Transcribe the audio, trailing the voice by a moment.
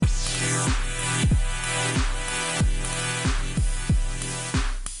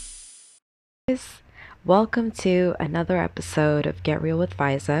Guys. Welcome to another episode of Get Real with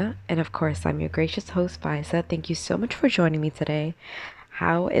Fiza. And of course, I'm your gracious host, Fiza. Thank you so much for joining me today.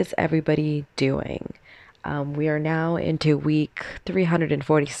 How is everybody doing? We are now into week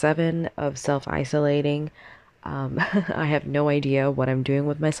 347 of self isolating. I have no idea what I'm doing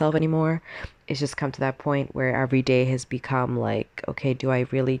with myself anymore. It's just come to that point where every day has become like, okay, do I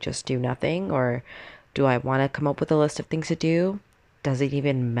really just do nothing? Or do I want to come up with a list of things to do? Does it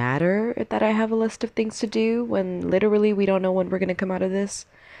even matter that I have a list of things to do when literally we don't know when we're going to come out of this?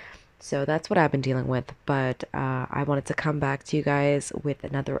 So that's what I've been dealing with. But I wanted to come back to you guys with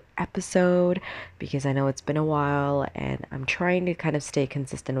another episode because I know it's been a while and I'm trying to kind of stay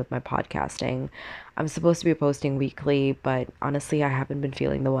consistent with my podcasting. I'm supposed to be posting weekly, but honestly, I haven't been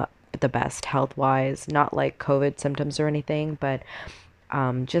feeling the best health wise. Not like COVID symptoms or anything, but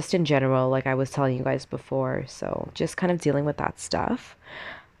just in general, like I was telling you guys before. So just kind of dealing with that stuff.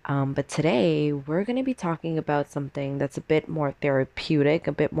 But today we're going to be talking about something that's a bit more therapeutic,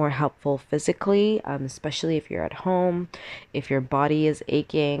 a bit more helpful physically, especially if you're at home, if your body is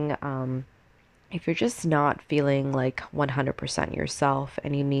aching, if you're just not feeling like 100% yourself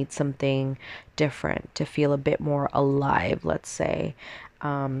and you need something different to feel a bit more alive, let's say.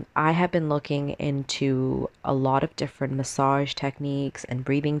 I have been looking into a lot of different massage techniques and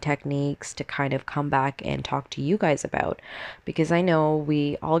breathing techniques to kind of come back and talk to you guys about because I know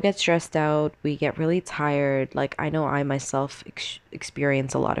we all get stressed out, we get really tired. Like, I know I myself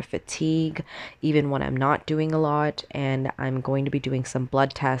experience a lot of fatigue even when I'm not doing a lot, and I'm going to be doing some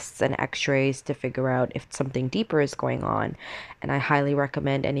blood tests and x-rays to figure out if something deeper is going on. And I highly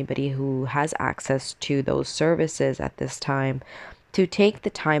recommend anybody who has access to those services at this time to take the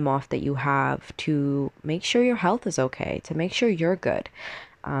time off that you have to make sure your health is okay, to make sure you're good.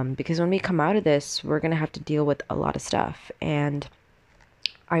 Because when we come out of this, we're going to have to deal with a lot of stuff. And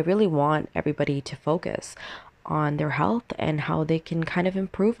I really want everybody to focus on their health and how they can kind of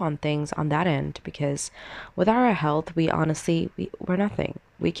improve on things on that end. Because without our health, we honestly, we're nothing.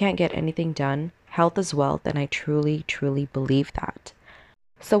 We can't get anything done. Health is wealth, and I truly, truly believe that.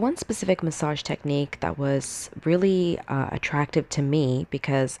 So, one specific massage technique that was really attractive to me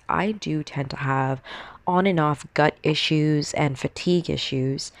because I do tend to have on and off gut issues and fatigue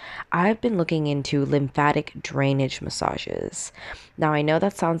issues. I've been looking into lymphatic drainage massages. Now, I know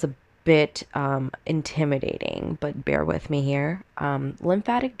that sounds a bit intimidating, but bear with me here.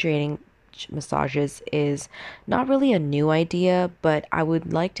 Lymphatic draining massages is not really a new idea, but I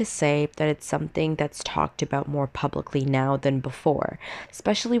would like to say that it's something that's talked about more publicly now than before,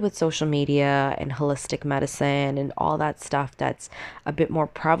 especially with social media and holistic medicine and all that stuff that's a bit more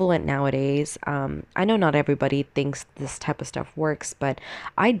prevalent nowadays. I know not everybody thinks this type of stuff works, but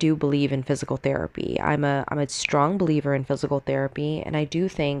I do believe in physical therapy. I'm a strong believer in physical therapy, and I do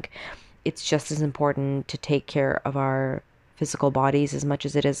think it's just as important to take care of our physical bodies as much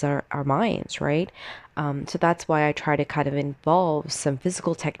as it is our minds, right? So that's why I try to kind of involve some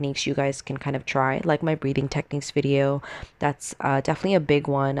physical techniques you guys can kind of try, like my breathing techniques video. That's definitely a big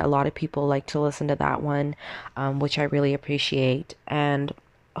one. A lot of people like to listen to that one, which I really appreciate. And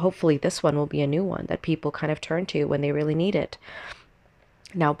hopefully, this one will be a new one that people kind of turn to when they really need it.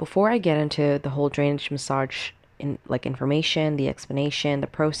 Now, before I get into the whole drainage massage information, the explanation, the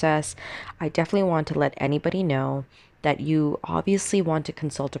process, I definitely want to let anybody know that you obviously want to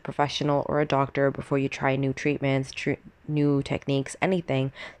consult a professional or a doctor before you try new treatments, new techniques,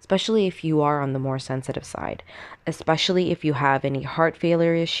 anything, especially if you are on the more sensitive side, especially if you have any heart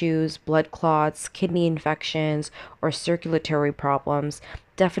failure issues, blood clots, kidney infections, or circulatory problems.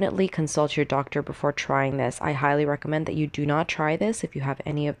 Definitely consult your doctor before trying this. I highly recommend that you do not try this if you have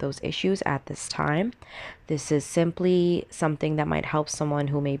any of those issues at this time. This is simply something that might help someone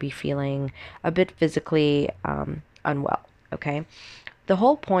who may be feeling a bit physically unwell, okay? The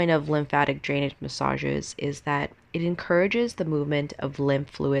whole point of lymphatic drainage massages is that it encourages the movement of lymph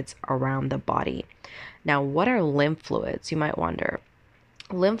fluids around the body. Now, what are lymph fluids, you might wonder?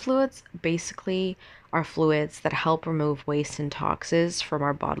 Lymph fluids basically are fluids that help remove waste and toxins from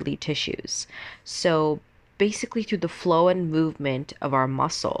our bodily tissues. So, basically, through the flow and movement of our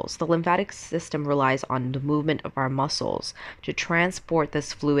muscles, the lymphatic system relies on the movement of our muscles to transport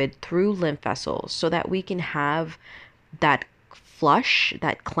this fluid through lymph vessels so that we can have that flush,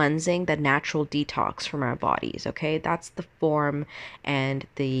 that cleansing, that natural detox from our bodies. Okay, that's the form and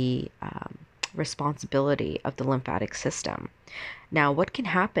the responsibility of the lymphatic system. Now, what can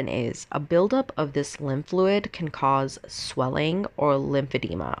happen is a buildup of this lymph fluid can cause swelling or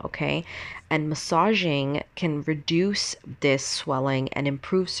lymphedema, okay? And massaging can reduce this swelling and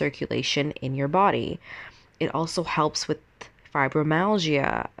improve circulation in your body. It also helps with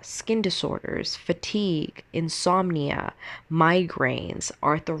fibromyalgia, skin disorders, fatigue, insomnia, migraines,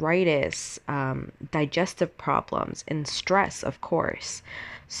 arthritis, digestive problems, and stress, of course.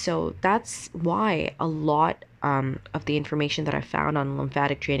 So that's why a lot of the information that I found on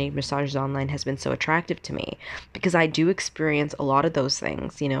lymphatic drainage massages online has been so attractive to me, because I do experience a lot of those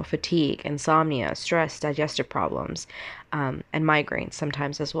things, fatigue, insomnia, stress, digestive problems, and migraines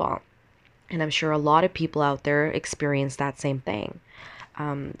sometimes as well. And I'm sure a lot of people out there experience that same thing.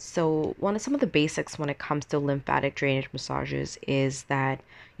 So some of the basics when it comes to lymphatic drainage massages is that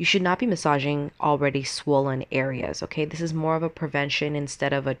you should not be massaging already swollen areas. Okay, this is more of a prevention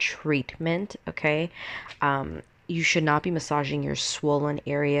instead of a treatment. Okay, you should not be massaging your swollen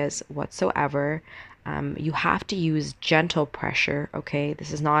areas whatsoever. You have to use gentle pressure. Okay,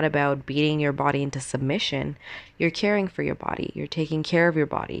 this is not about beating your body into submission. You're caring for your body, you're taking care of your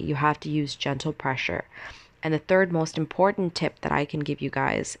body. You have to use gentle pressure. And the third most important tip that I can give you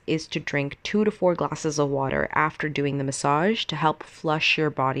guys is to drink 2 to 4 glasses of water after doing the massage to help flush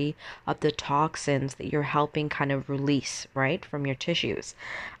your body of the toxins that you're helping kind of release, right, from your tissues.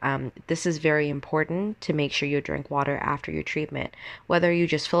 This is very important to make sure you drink water after your treatment. Whether you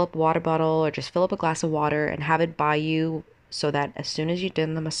just fill up a water bottle or just fill up a glass of water and have it by you so that as soon as you're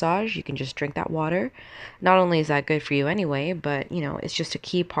done the massage, you can just drink that water. Not only is that good for you anyway, but it's just a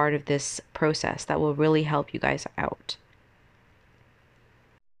key part of this process that will really help you guys out.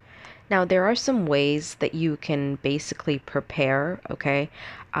 Now, there are some ways that you can basically prepare, okay,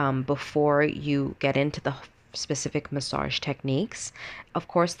 before you get into the specific massage techniques. Of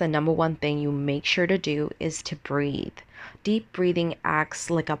course, the number one thing you make sure to do is to breathe. Deep breathing acts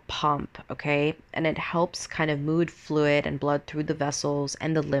like a pump, okay, and it helps kind of move fluid and blood through the vessels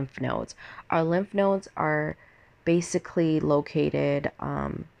and the lymph nodes. Our lymph nodes are basically located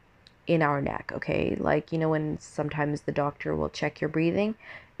in our neck, okay? Like, when sometimes the doctor will check your breathing,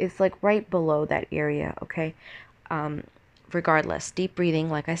 it's like right below that area, okay? Um, Regardless, deep breathing,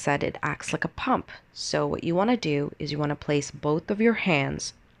 like I said, it acts like a pump. So what you want to do is you want to place both of your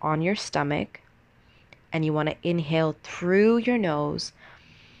hands on your stomach and you want to inhale through your nose,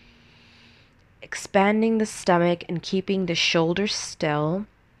 expanding the stomach and keeping the shoulders still,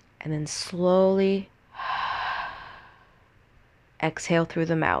 and then slowly exhale through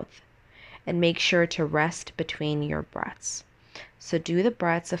the mouth. And make sure to rest between your breaths. So do the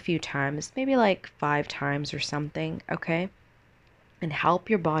breaths a few times, maybe like 5 times or something, okay? And help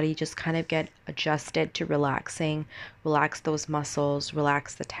your body just kind of get adjusted to relaxing. Relax those muscles,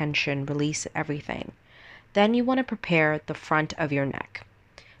 relax the tension, release everything. Then you want to prepare the front of your neck.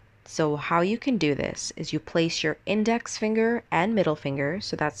 So how you can do this is you place your index finger and middle finger,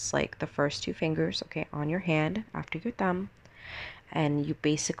 so that's like the first 2 fingers, okay, on your hand after your thumb, and you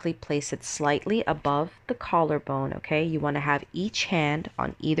basically place it slightly above the collarbone, okay? You want to have each hand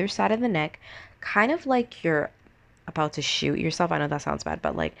on either side of the neck, kind of like you're about to shoot yourself. I know that sounds bad,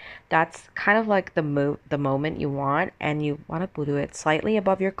 but like that's kind of like the moment you want, and you want to do it slightly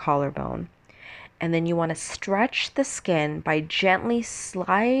above your collarbone. And then you want to stretch the skin by gently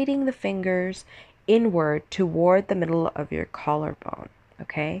sliding the fingers inward toward the middle of your collarbone,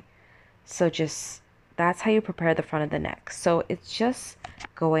 okay? So that's how you prepare the front of the neck. So it's just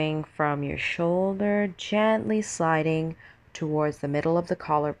going from your shoulder, gently sliding towards the middle of the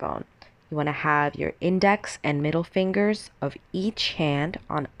collarbone. You want to have your index and middle fingers of each hand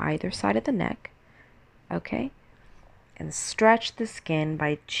on either side of the neck, okay? And stretch the skin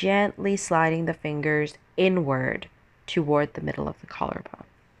by gently sliding the fingers inward toward the middle of the collarbone.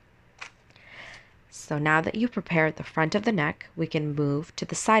 So now that you've prepared the front of the neck, we can move to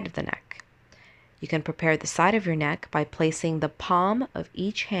the side of the neck. You can prepare the side of your neck by placing the palm of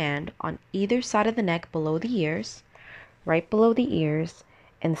each hand on either side of the neck below the ears, right below the ears,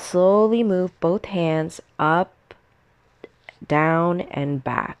 and slowly move both hands up, down, and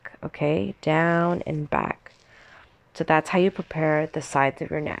back, okay? Down and back. So that's how you prepare the sides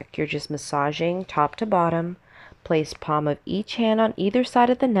of your neck. You're just massaging top to bottom. Place palm of each hand on either side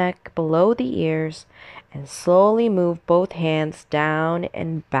of the neck below the ears and slowly move both hands down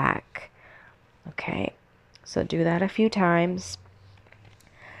and back. Okay, so do that a few times.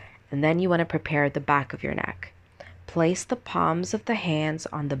 And then you want to prepare the back of your neck. Place the palms of the hands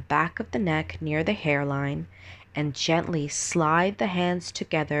on the back of the neck near the hairline and gently slide the hands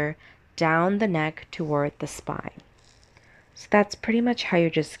together down the neck toward the spine. So that's pretty much how you're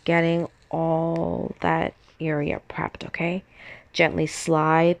just getting all that area prepped, okay? Gently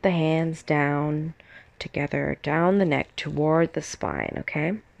slide the hands down together, down the neck toward the spine,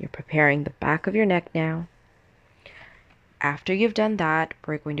 okay? You're preparing the back of your neck now. After you've done that,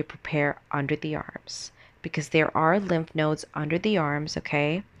 we're going to prepare under the arms. because there are lymph nodes under the arms,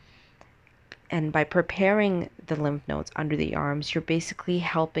 okay? And by preparing the lymph nodes under the arms, you're basically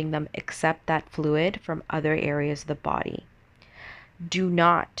helping them accept that fluid from other areas of the body. Do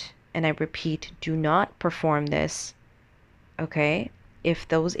not, and I repeat, do not perform this, okay, if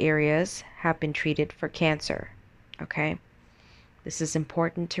those areas have been treated for cancer, okay? This is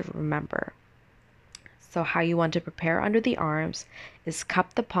important to remember. So how you want to prepare under the arms is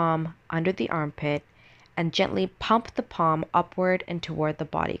cup the palm under the armpit and gently pump the palm upward and toward the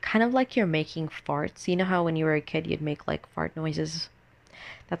body, kind of like you're making farts. You know how when you were a kid you'd make like fart noises?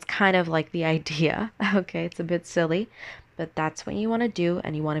 That's kind of like the idea. Okay, it's a bit silly, but that's what you want to do,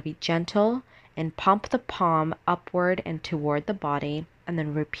 and you want to be gentle and pump the palm upward and toward the body, and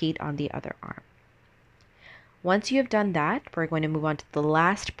then repeat on the other arm. Once you have done that, we're going to move on to the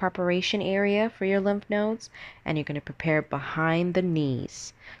last preparation area for your lymph nodes, and you're going to prepare behind the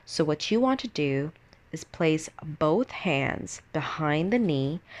knees. So what you want to do is place both hands behind the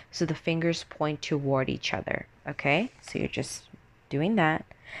knee so the fingers point toward each other, okay? So you're just doing that.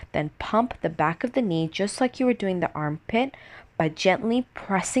 Then pump the back of the knee just like you were doing the armpit by gently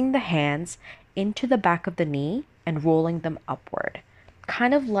pressing the hands into the back of the knee and rolling them upward.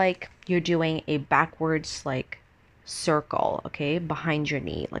 Kind of like you're doing a backwards like circle, okay, behind your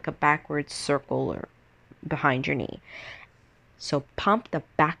knee, like a backwards circle or behind your knee. So pump the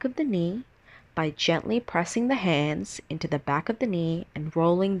back of the knee by gently pressing the hands into the back of the knee and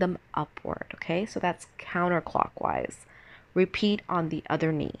rolling them upward, okay? So that's counterclockwise. Repeat on the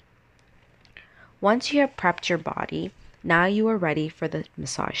other knee. Once you have prepped your body, now you are ready for the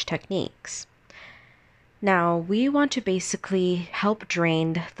massage techniques. Now, we want to basically help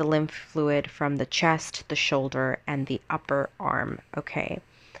drain the lymph fluid from the chest, the shoulder, and the upper arm, okay?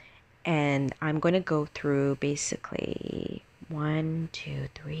 And I'm going to go through basically 5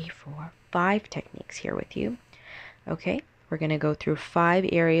 techniques here with you, okay? We're going to go through 5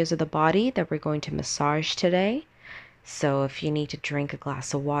 areas of the body that we're going to massage today. So if you need to drink a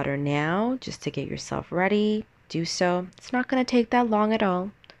glass of water now, just to get yourself ready, do so. It's not going to take that long at all.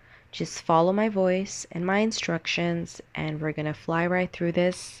 Just follow my voice and my instructions, and we're gonna fly right through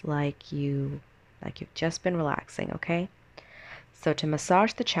this like you've just been relaxing, okay? So to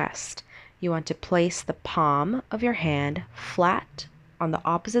massage the chest, you want to place the palm of your hand flat on the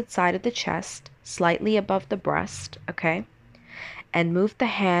opposite side of the chest, slightly above the breast, okay? And move the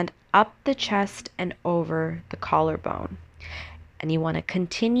hand up the chest and over the collarbone. And you want to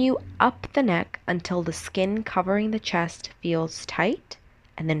continue up the neck until the skin covering the chest feels tight,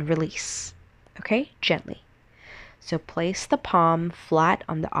 and then release, okay? Gently. So place the palm flat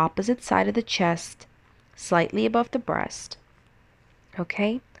on the opposite side of the chest, slightly above the breast,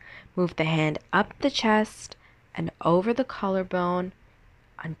 okay? Move the hand up the chest and over the collarbone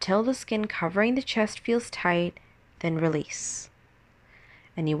until the skin covering the chest feels tight, then release.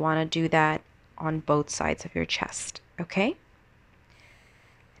 And you want to do that on both sides of your chest, okay?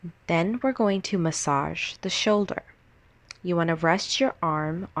 Then we're going to massage the shoulder. You want to rest your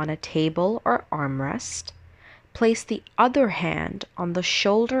arm on a table or armrest. Place the other hand on the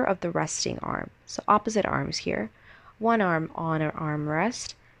shoulder of the resting arm. So opposite arms here. One arm on an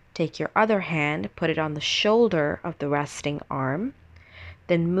armrest. Take your other hand, put it on the shoulder of the resting arm.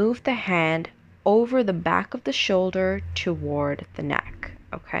 Then move the hand over the back of the shoulder toward the neck.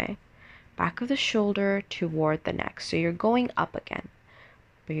 Okay? Back of the shoulder toward the neck. So you're going up again.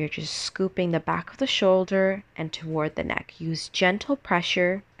 But you're just scooping the back of the shoulder and toward the neck. Use gentle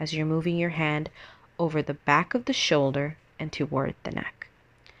pressure as you're moving your hand over the back of the shoulder and toward the neck.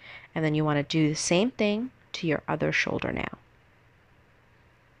 And then you want to do the same thing to your other shoulder now.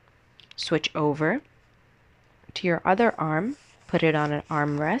 Switch over to your other arm, put it on an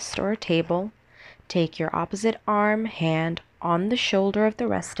armrest or a table. Take your opposite hand on the shoulder of the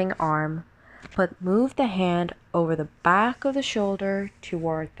resting arm, but move the hand over the back of the shoulder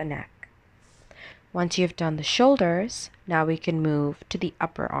toward the neck. Once you've done the shoulders, now we can move to the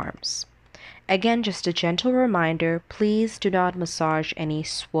upper arms. Again, just a gentle reminder, please do not massage any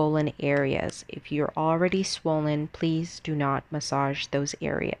swollen areas. If you're already swollen, please do not massage those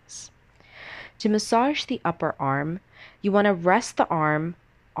areas. To massage the upper arm, you want to rest the arm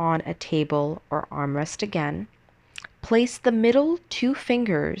on a table or armrest again. Place the middle 2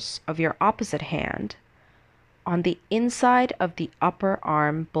 fingers of your opposite hand on the inside of the upper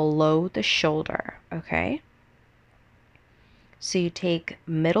arm below the shoulder, okay? So you take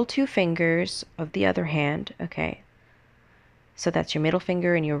middle 2 fingers of the other hand, okay? So that's your middle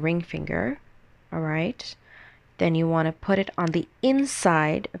finger and your ring finger, all right? Then you want to put it on the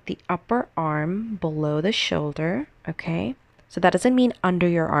inside of the upper arm below the shoulder, okay? So that doesn't mean under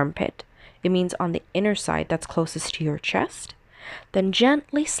your armpit. It means on the inner side that's closest to your chest. Then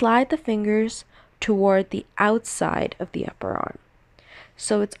gently slide the fingers toward the outside of the upper arm.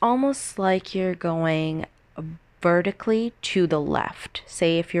 So it's almost like you're going vertically to the left.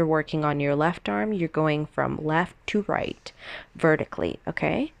 Say if you're working on your left arm, you're going from left to right vertically,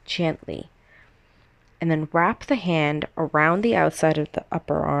 okay? Gently. And then wrap the hand around the outside of the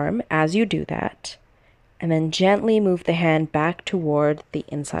upper arm as you do that. And then gently move the hand back toward the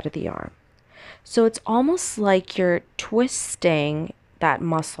inside of the arm. So it's almost like you're twisting that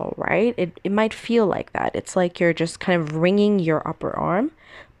muscle, right? It might feel like that. It's like you're just kind of wringing your upper arm,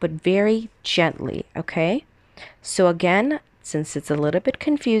 but very gently, okay? So again, since it's a little bit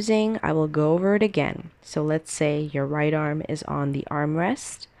confusing, I will go over it again. So let's say your right arm is on the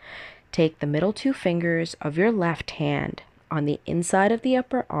armrest. Take the middle two fingers of your left hand on the inside of the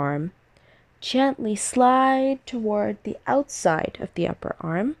upper arm. Gently slide toward the outside of the upper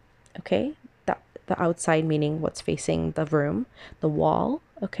arm, okay? The outside meaning what's facing the room, the wall,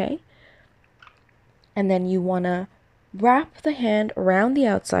 okay? And then you want to wrap the hand around the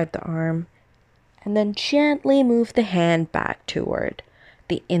outside of the arm and then gently move the hand back toward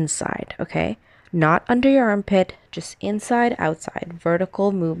the inside, okay? Not under your armpit, just inside, outside,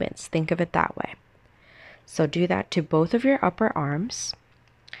 vertical movements. Think of it that way. So do that to both of your upper arms.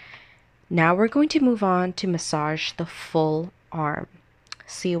 Now we're going to move on to massage the full arm.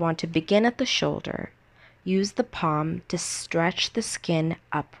 So you want to begin at the shoulder. Use the palm to stretch the skin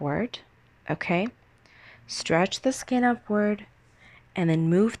upward, okay? Stretch the skin upward and then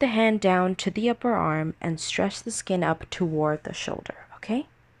move the hand down to the upper arm and stretch the skin up toward the shoulder, okay?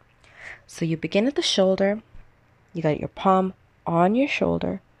 So you begin at the shoulder. You got your palm on your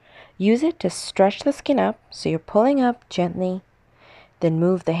shoulder. Use it to stretch the skin up, so you're pulling up gently. Then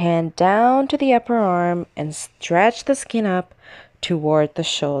move the hand down to the upper arm and stretch the skin up toward the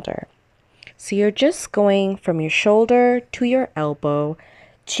shoulder. So you're just going from your shoulder to your elbow,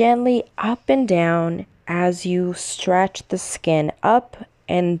 gently up and down as you stretch the skin up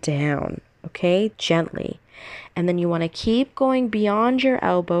and down, okay? Gently. And then you want to keep going beyond your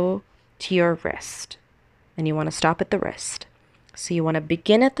elbow to your wrist. And you want to stop at the wrist. So you want to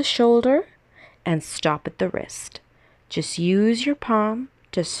begin at the shoulder and stop at the wrist. Just use your palm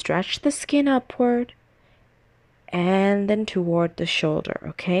to stretch the skin upward and then toward the shoulder,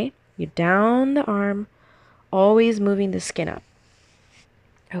 okay? You down the arm, always moving the skin up,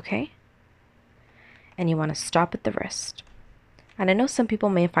 okay? And you want to stop at the wrist. And I know some people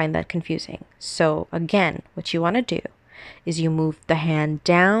may find that confusing. So again, what you want to do is you move the hand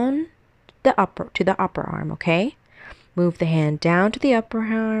down to the upper arm, okay? Move the hand down to the upper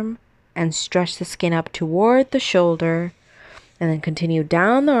arm and stretch the skin up toward the shoulder. And then continue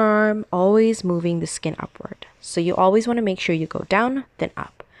down the arm, always moving the skin upward. So you always want to make sure you go down, then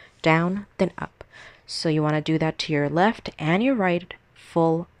up, down, then up. So you want to do that to your left and your right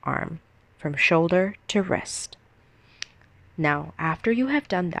full arm, from shoulder to wrist. Now, after you have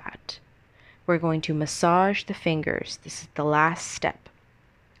done that, we're going to massage the fingers. This is the last step.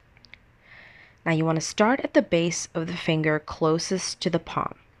 Now you want to start at the base of the finger closest to the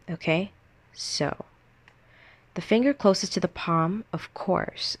palm, okay? So the finger closest to the palm, of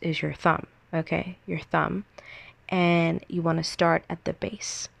course, is your thumb, okay? Your thumb. And you want to start at the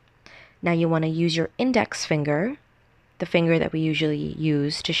base. Now you want to use your index finger, the finger that we usually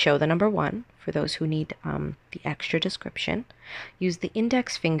use to show the number 1, for those who need the extra description. Use the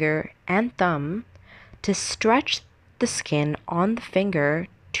index finger and thumb to stretch the skin on the finger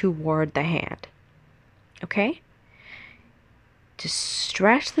toward the hand, okay? To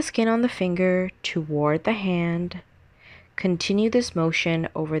stretch the skin on the finger toward the hand. Continue this motion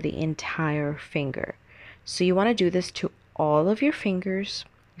over the entire finger. So you want to do this to all of your fingers.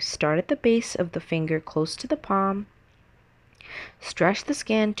 You start at the base of the finger close to the palm. Stretch the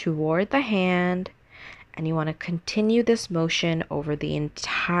skin toward the hand. And you want to continue this motion over the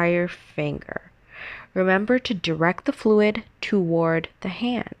entire finger. Remember to direct the fluid toward the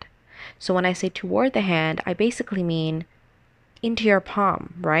hand. So when I say toward the hand, I basically mean into your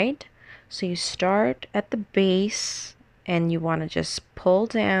palm, right? So you start at the base and you want to just pull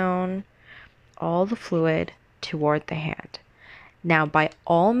down all the fluid toward the hand. Now, by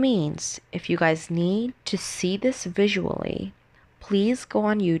all means, if you guys need to see this visually, please go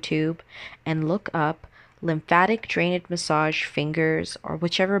on YouTube and look up lymphatic drainage massage fingers or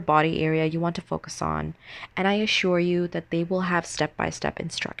whichever body area you want to focus on, and I assure you that they will have step-by-step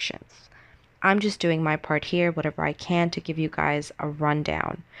instructions. I'm just doing my part here, whatever I can, to give you guys a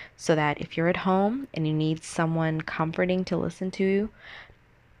rundown so that if you're at home and you need someone comforting to listen to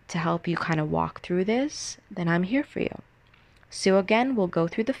help you kind of walk through this, then I'm here for you. So again, we'll go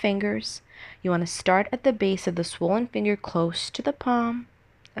through the fingers. You want to start at the base of the swollen finger close to the palm.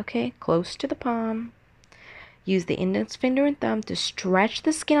 Okay, close to the palm. Use the index finger and thumb to stretch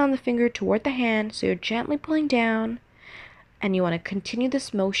the skin on the finger toward the hand, so you're gently pulling down, and you want to continue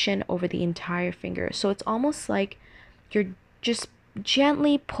this motion over the entire finger. So it's almost like you're just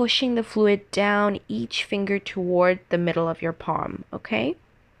gently pushing the fluid down each finger toward the middle of your palm, okay?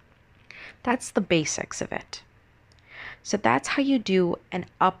 That's the basics of it. So that's how you do an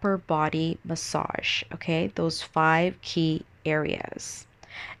upper body massage, okay? Those 5 key areas.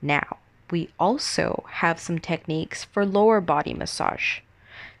 Now, we also have some techniques for lower body massage.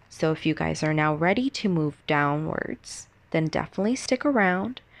 So if you guys are now ready to move downwards, then definitely stick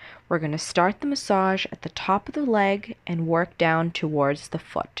around. We're going to start the massage at the top of the leg and work down towards the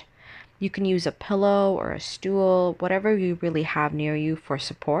foot. You can use a pillow or a stool, whatever you really have near you for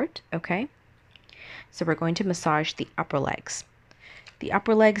support, okay? So we're going to massage the upper legs. The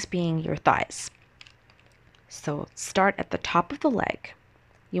upper legs being your thighs. So start at the top of the leg.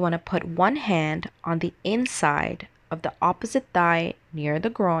 You want to put one hand on the inside of the opposite thigh near the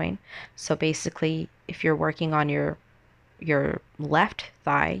groin. So basically, if you're working on your left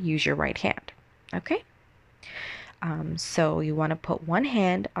thigh, use your right hand. Okay? So you want to put one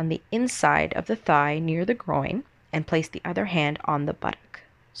hand on the inside of the thigh near the groin and place the other hand on the buttock.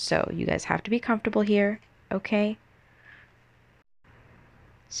 So you guys have to be comfortable here, okay?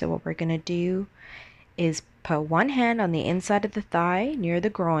 So what we're going to do is put one hand on the inside of the thigh near the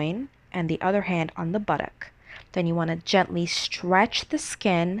groin and the other hand on the buttock. Then you want to gently stretch the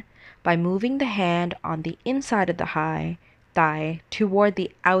skin by moving the hand on the inside of the thigh toward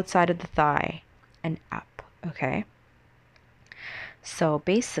the outside of the thigh and up, okay? So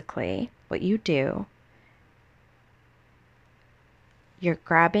basically, what you do, you're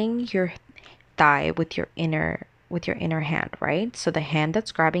grabbing your thigh with your inner hand, right? So the hand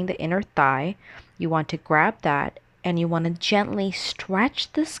that's grabbing the inner thigh, you want to grab that and you want to gently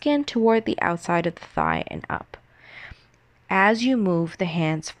stretch the skin toward the outside of the thigh and up. As you move the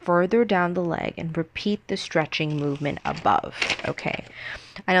hands further down the leg and repeat the stretching movement above, okay?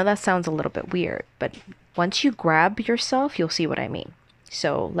 I know that sounds a little bit weird, but once you grab yourself, you'll see what I mean.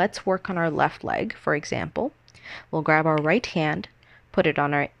 So let's work on our left leg, for example. We'll grab our right hand, put it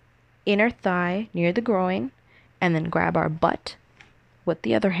on our inner thigh near the groin, and then grab our butt with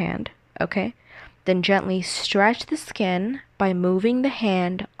the other hand, okay? Then gently stretch the skin by moving the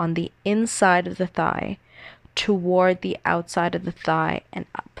hand on the inside of the thigh toward the outside of the thigh and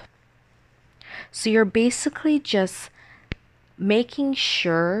up. So you're basically just making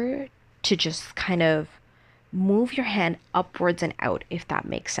sure to just kind of move your hand upwards and out, if that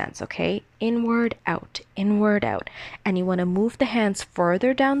makes sense, okay? Inward, out, and you want to move the hands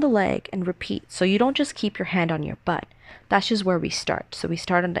further down the leg and repeat. So you don't just keep your hand on your butt. That's just where we start. So we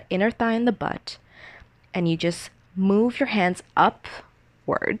start on the inner thigh and the butt, and you just move your hands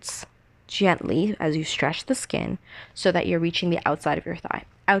upwards gently as you stretch the skin so that you're reaching the outside of your thigh.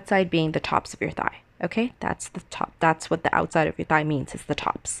 Outside being the tops of your thigh, okay? That's the top. That's what the outside of your thigh means, is the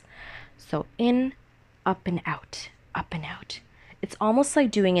tops. So in, up and out, up and out. It's almost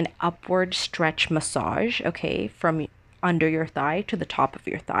like doing an upward stretch massage, okay, from under your thigh to the top of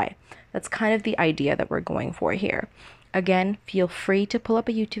your thigh. That's kind of the idea that we're going for here. Again, feel free to pull up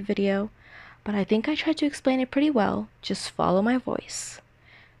a YouTube video, but I think I tried to explain it pretty well. Just follow my voice.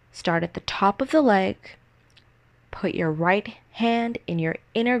 Start at the top of the leg. Put your right hand in your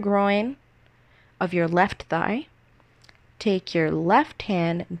inner groin of your left thigh. Take your left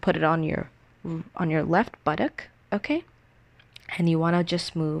hand and put it on your left buttock, okay? And you want to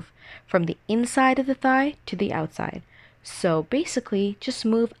just move from the inside of the thigh to the outside. So basically, just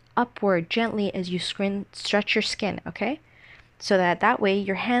move upward gently as you stretch your skin, okay? So that way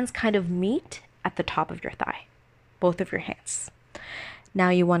your hands kind of meet at the top of your thigh, both of your hands. Now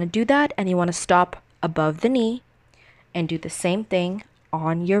you want to do that, and you want to stop above the knee and do the same thing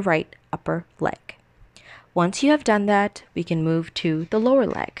on your right upper leg. Once you have done that, we can move to the lower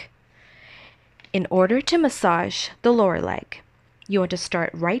leg. In order to massage the lower leg, you want to start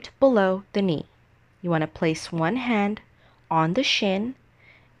right below the knee. You want to place one hand on the shin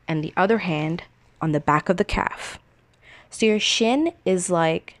and the other hand on the back of the calf. So your shin is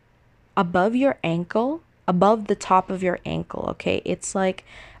like above your ankle, above the top of your ankle, okay? It's like,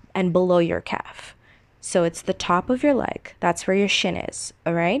 and below your calf. So it's the top of your leg. That's where your shin is,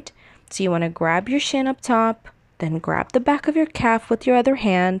 all right? So you want to grab your shin up top, then grab the back of your calf with your other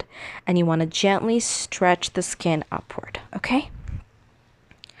hand, and you want to gently stretch the skin upward, okay?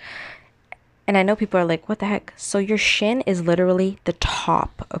 And I know people are like, what the heck? So your shin is literally the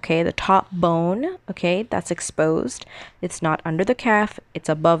top, okay? The top bone, okay? That's exposed. It's not under the calf, it's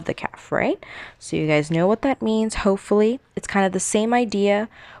above the calf, right? So you guys know what that means, hopefully. It's kind of the same idea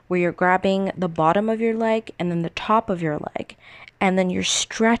where you're grabbing the bottom of your leg and then the top of your leg. And then you're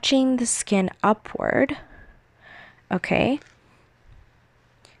stretching the skin upward, okay?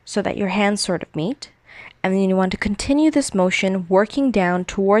 So that your hands sort of meet. And then you want to continue this motion working down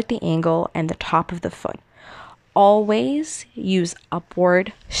toward the ankle and the top of the foot. Always use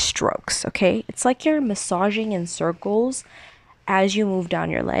upward strokes, okay? It's like you're massaging in circles as you move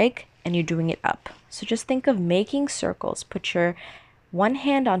down your leg and you're doing it up. So just think of making circles. Put your one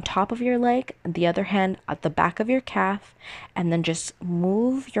hand on top of your leg and the other hand at the back of your calf, and then just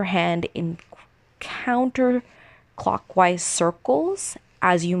move your hand in counterclockwise circles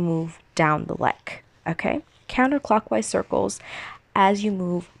as you move down the leg, okay? Counterclockwise circles as you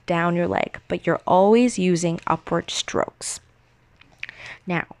move down your leg, but you're always using upward strokes.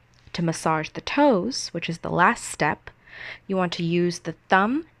 Now, to massage the toes, which is the last step, you want to use the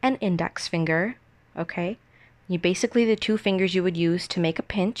thumb and index finger, okay? You basically the two fingers you would use to make a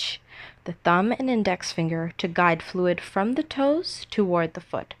pinch, the thumb and index finger to guide fluid from the toes toward the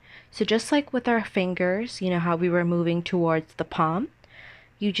foot. So just like with our fingers, you know how we were moving towards the palm,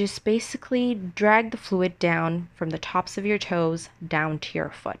 you just basically drag the fluid down from the tops of your toes down to your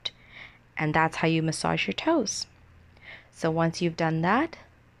foot. And that's how you massage your toes. So once you've done that,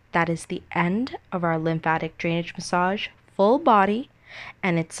 that is the end of our lymphatic drainage massage, full body.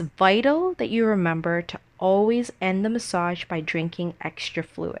 And it's vital that you remember to always end the massage by drinking extra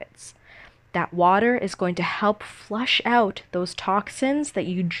fluids. That water is going to help flush out those toxins that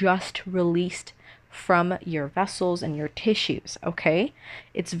you just released from your vessels and your tissues, okay?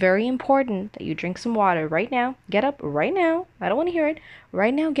 It's very important that you drink some water right now. Get up right now. I don't want to hear it.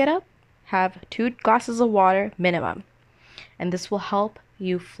 Right now, get up. Have 2 glasses of water minimum. And this will help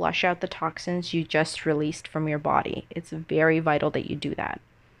you flush out the toxins you just released from your body. It's very vital that you do that.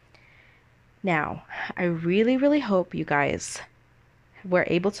 Now, I really, really hope you guys were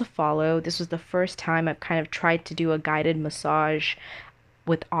able to follow. This was the first time I've kind of tried to do a guided massage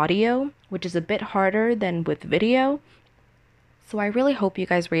with audio, which is a bit harder than with video. So I really hope you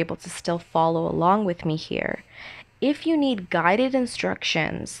guys were able to still follow along with me here. If you need guided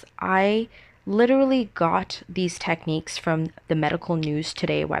instructions, I literally got these techniques from the Medical News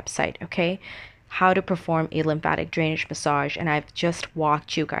Today website, okay? How to perform a lymphatic drainage massage, and I've just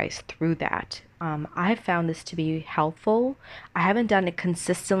walked you guys through that. I have found this to be helpful. I haven't done it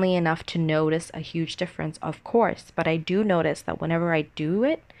consistently enough to notice a huge difference, of course, but I do notice that whenever I do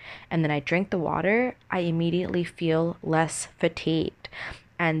it and then I drink the water, I immediately feel less fatigued.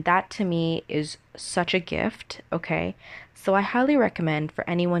 And that to me is such a gift, okay? So I highly recommend for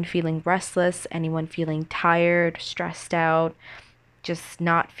anyone feeling restless, anyone feeling tired, stressed out, just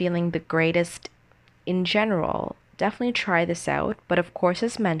not feeling the greatest in general, definitely try this out. But of course,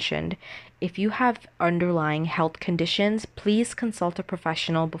 as mentioned, if you have underlying health conditions, please consult a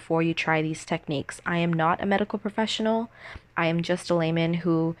professional before you try these techniques. I am not a medical professional. I am just a layman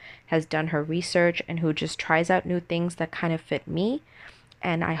who has done her research and who just tries out new things that kind of fit me.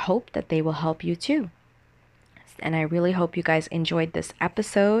 And I hope that they will help you too. And I really hope you guys enjoyed this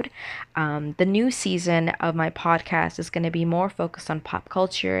episode. The new season of my podcast is going to be more focused on pop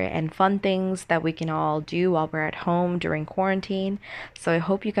culture and fun things that we can all do while we're at home during quarantine. So I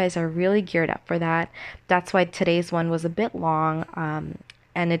hope you guys are really geared up for that. That's why today's one was a bit long.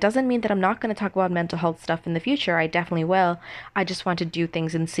 And it doesn't mean that I'm not going to talk about mental health stuff in the future. I definitely will. I just want to do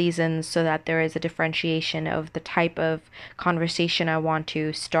things in seasons so that there is a differentiation of the type of conversation I want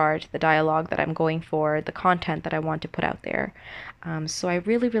to start, the dialogue that I'm going for, the content that I want to put out there. So I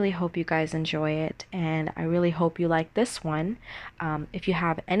really, really hope you guys enjoy it. And I really hope you like this one. If you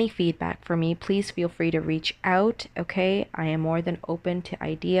have any feedback for me, please feel free to reach out. Okay, I am more than open to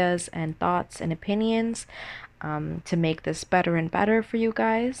ideas and thoughts and opinions. To make this better and better for you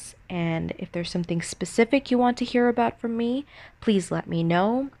guys. And if there's something specific you want to hear about from me, please let me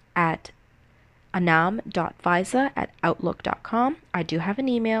know at anam.faiza@outlook.com. I do have an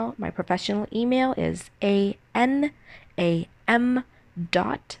email. My professional email is anam.faiza,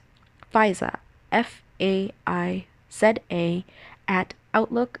 FAIZA,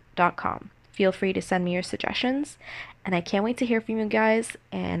 @outlook.com. Feel free to send me your suggestions. And I can't wait to hear from you guys.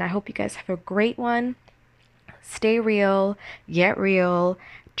 And I hope you guys have a great one. Stay real, get real,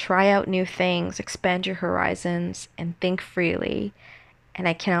 try out new things, expand your horizons, and think freely. And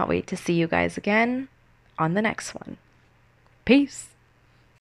I cannot wait to see you guys again on the next one. Peace.